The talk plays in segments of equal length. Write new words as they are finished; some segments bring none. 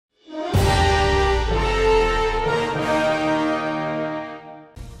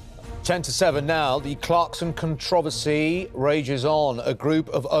10 to 7 now. The Clarkson controversy rages on. A group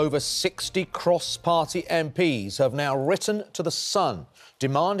of over 60 cross-party MPs have now written to The Sun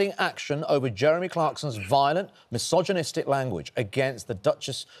demanding action over Jeremy Clarkson's violent, misogynistic language against the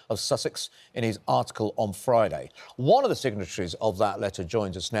Duchess of Sussex in his article on Friday. One of the signatories of that letter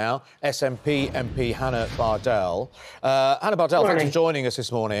joins us now, SNP MP Hannah Bardell. Hannah Bardell, thanks for joining us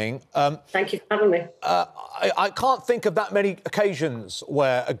this morning. Thank you for having me. I can't think of that many occasions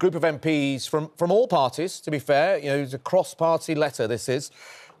where a group of MPs from all parties, to be fair, you know, it's a cross-party letter, this is,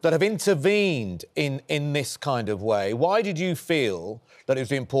 that have intervened in this kind of way. Why did you feel that it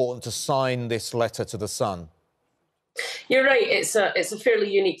was important to sign this letter to The Sun? You're right. It's a fairly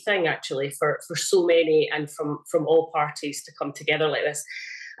unique thing, actually, for so many and from all parties to come together like this.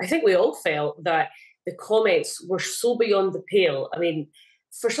 I think we all felt that the comments were so beyond the pale. I mean,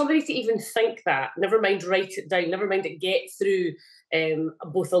 for somebody to even think that, never mind write it down, never mind it get through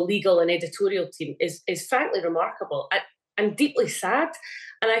both a legal and editorial team, is frankly remarkable and deeply sad.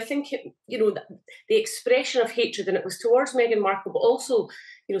 And I think, the expression of hatred, and it was towards Meghan Markle, but also,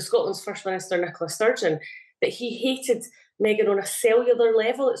 Scotland's First Minister, Nicola Sturgeon, that he hated Meghan on a cellular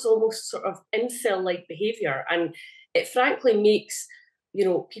level. It's almost sort of incel-like behaviour. And it frankly makes,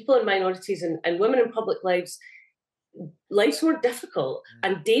 people in minorities and women in public lives more difficult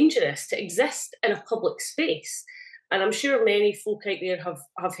and dangerous to exist in a public space. And I'm sure many folk out there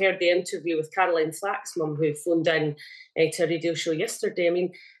have heard the interview with Caroline Flack's mum, who phoned in to a radio show yesterday. I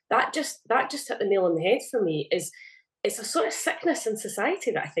mean, that just hit the nail on the head for me. It's a sort of sickness in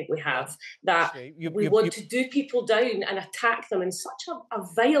society that I think we have, that we want to do people down and attack them in such a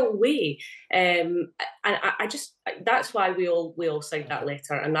vile way. And that's why we all signed that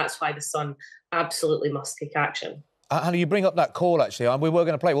letter, and that's why The Sun absolutely must take action. Hannah, you bring up that call, actually. We were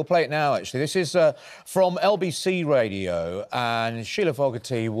going to play it. We'll play it now, actually. This is from LBC Radio, and Sheila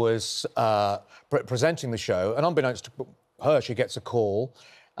Fogarty was presenting the show, and unbeknownst to her, she gets a call,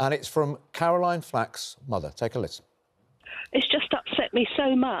 and it's from Caroline Flack's mother. Take a listen. It's just upset me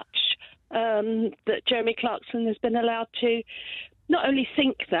so much that Jeremy Clarkson has been allowed to not only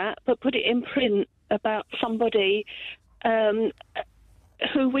think that, but put it in print about somebody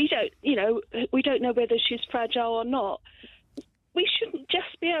who we don't know whether she's fragile or not. We shouldn't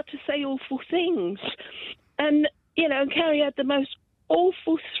just be able to say awful things. And, Carrie had the most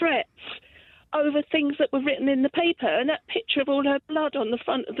awful threats over things that were written in the paper. And that picture of all her blood on the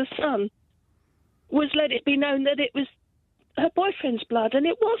front of The Sun was let it be known that it was her boyfriend's blood, and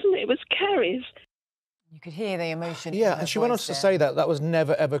it wasn't. It was Carrie's. You could hear the emotion. Yeah, and she went on to say that was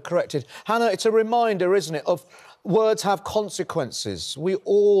never, ever corrected. Hannah, it's a reminder, isn't it, of words have consequences. We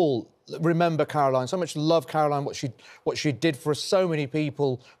all remember Caroline, so much love Caroline, what she did for so many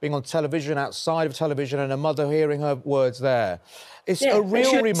people, being on television, outside of television, and a mother hearing her words there. It's a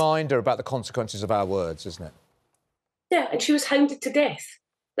real reminder about the consequences of our words, isn't it? Yeah, and she was hounded to death.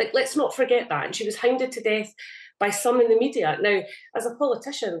 Like, let's not forget that. And she was hounded to death by some in the media. Now, as a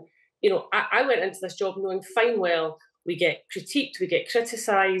politician, I went into this job knowing fine well we get critiqued, we get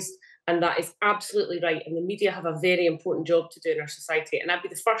criticised, and that is absolutely right. And the media have a very important job to do in our society. And I'd be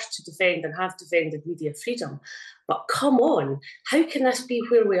the first to defend and have defended media freedom. But come on, how can this be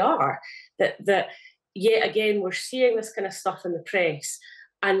where we are? That yet again, we're seeing this kind of stuff in the press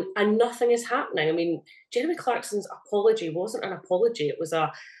and nothing is happening. I mean, Jeremy Clarkson's apology wasn't an apology. It was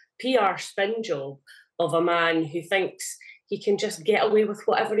a PR spin job of a man who thinks he can just get away with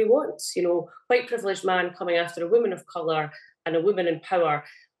whatever he wants. White privileged man coming after a woman of colour and a woman in power.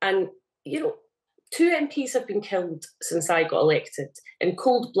 And, 2 MPs have been killed since I got elected in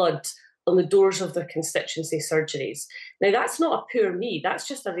cold blood on the doors of their constituency surgeries. Now, that's not a poor me. That's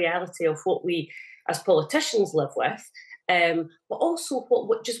just a reality of what we as politicians live with. But also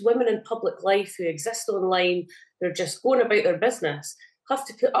what just women in public life who exist online, they're just going about their business, have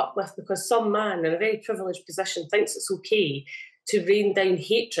to put up with because some man in a very privileged position thinks it's okay to rain down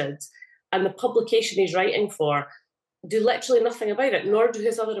hatred, and the publication he's writing for do literally nothing about it, nor do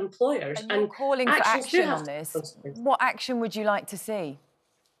his other employers. And calling for action on this. What action would you like to see?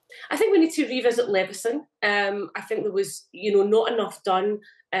 I think we need to revisit Levison. I think there was, not enough done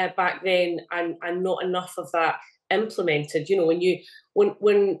back then, and not enough of that implemented.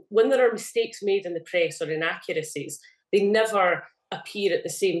 When there are mistakes made in the press or inaccuracies, they never appear at the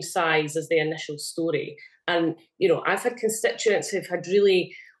same size as the initial story. And, I've had constituents who've had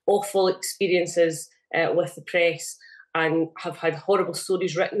really awful experiences with the press and have had horrible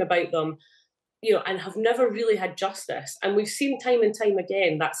stories written about them, and have never really had justice. And we've seen time and time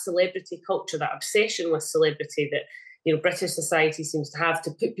again that celebrity culture, that obsession with celebrity that, British society seems to have,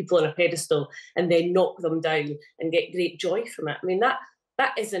 to put people on a pedestal and then knock them down and get great joy from it. I mean, that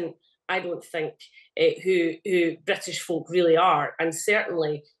isn't I don't think, who British folk really are, and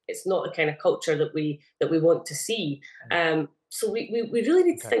certainly it's not the kind of culture that we want to see. So we really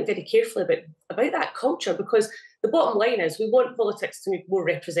need to think very carefully about that culture, because the bottom line is we want politics to be more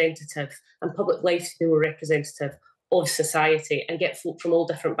representative and public life to be more representative of society and get folk from all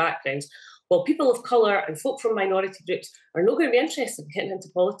different backgrounds. Well, people of colour and folk from minority groups are not going to be interested in getting into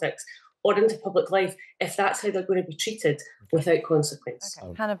politics or into public life if that's how they're going to be treated without consequence.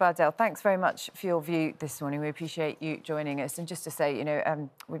 Okay. Hannah Bardell, thanks very much for your view this morning. We appreciate you joining us. And just to say, you know,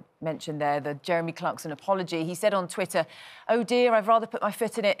 we mentioned there the Jeremy Clarkson apology. He said on Twitter, "Oh dear, I've rather put my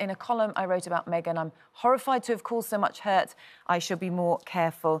foot in it. In a column I wrote about Meghan, I'm horrified to have caused so much hurt. I shall be more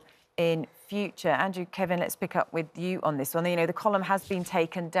careful in future." Andrew, Kevin, let's pick up with you on this one. You know, the column has been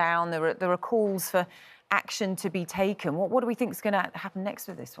taken down. There are calls for action to be taken. What do we think is going to happen next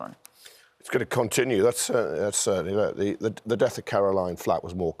with this one? It's going to continue. That's certainly the death of Caroline Flack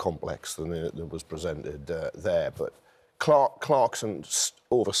was more complex than it was presented there. But Clarkson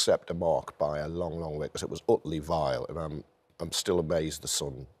overstepped a mark by a long, long way, because it was utterly vile, and I'm still amazed the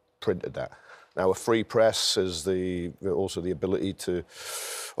Sun printed that. Now, a free press is also the ability to,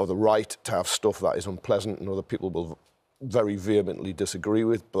 or the right to have stuff that is unpleasant and other people will very vehemently disagree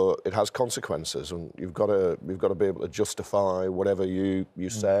with, but it has consequences, and you've got to be able to justify whatever you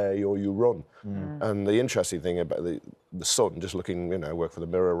say or you run. And the interesting thing about the Sun, just looking, you know, work for the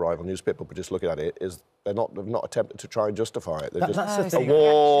Mirror, rival newspaper, but just looking at it, is they've not attempted to try and justify it. They're just a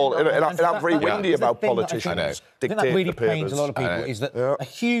wall, and I'm very windy about politicians. I think that really pains a lot of people, is that a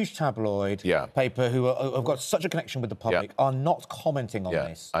huge tabloid paper who have got such a connection with the public are not commenting on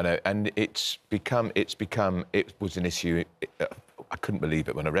this. I know, and it was an issue. I couldn't believe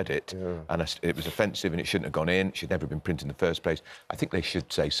it when I read it, and it was offensive, and it shouldn't have gone in. It should never have been printed in the first place. I think they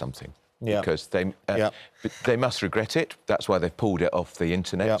should say something. Because they must regret it. That's why they've pulled it off the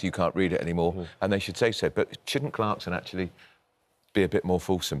internet. So you can't read it anymore, and they should say so. But shouldn't Clarkson actually be a bit more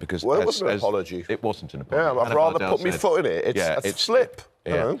fulsome? Because it wasn't an apology. It wasn't an apology. I'd rather put my foot in it. It's a slip.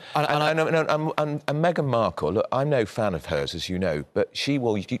 And Meghan Markle, look, I'm no fan of hers, as you know, but she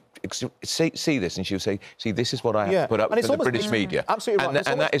will see this and she'll say, "See, this is what I have to put up with the British media." Absolutely right.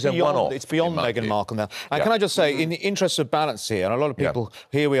 And that is a one-off. It's beyond Meghan Markle now. And can I just say, in the interest of balance here, and a lot of people,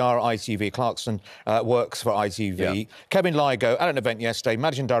 here we are at ITV, Clarkson works for ITV. Kevin Ligo, at an event yesterday,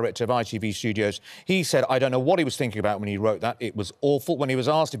 managing director of ITV Studios, he said, I don't know what he was thinking about when he wrote that. It was awful. When he was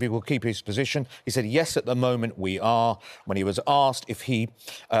asked if he will keep his position, he said, yes, at the moment we are. When he was asked if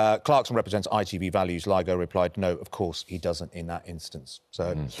Clarkson represents ITV values, Ligo replied, no, of course he doesn't in that instance.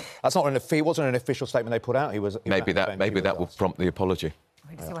 So that's not it wasn't an official statement they put out. Maybe that will prompt the apology.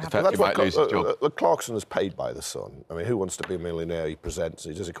 That's what Clarkson is paid by the Sun. I mean, Who Wants to Be a Millionaire? He presents.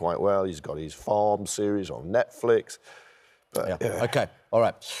 He does it quite well. He's got his Farm series on Netflix. But, OK, all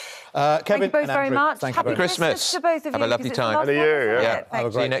right. Kevin, thank you both very much. Happy Christmas to both of you. Have a lovely time. And a year,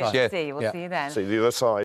 See you next year. We'll see you then. See the other side.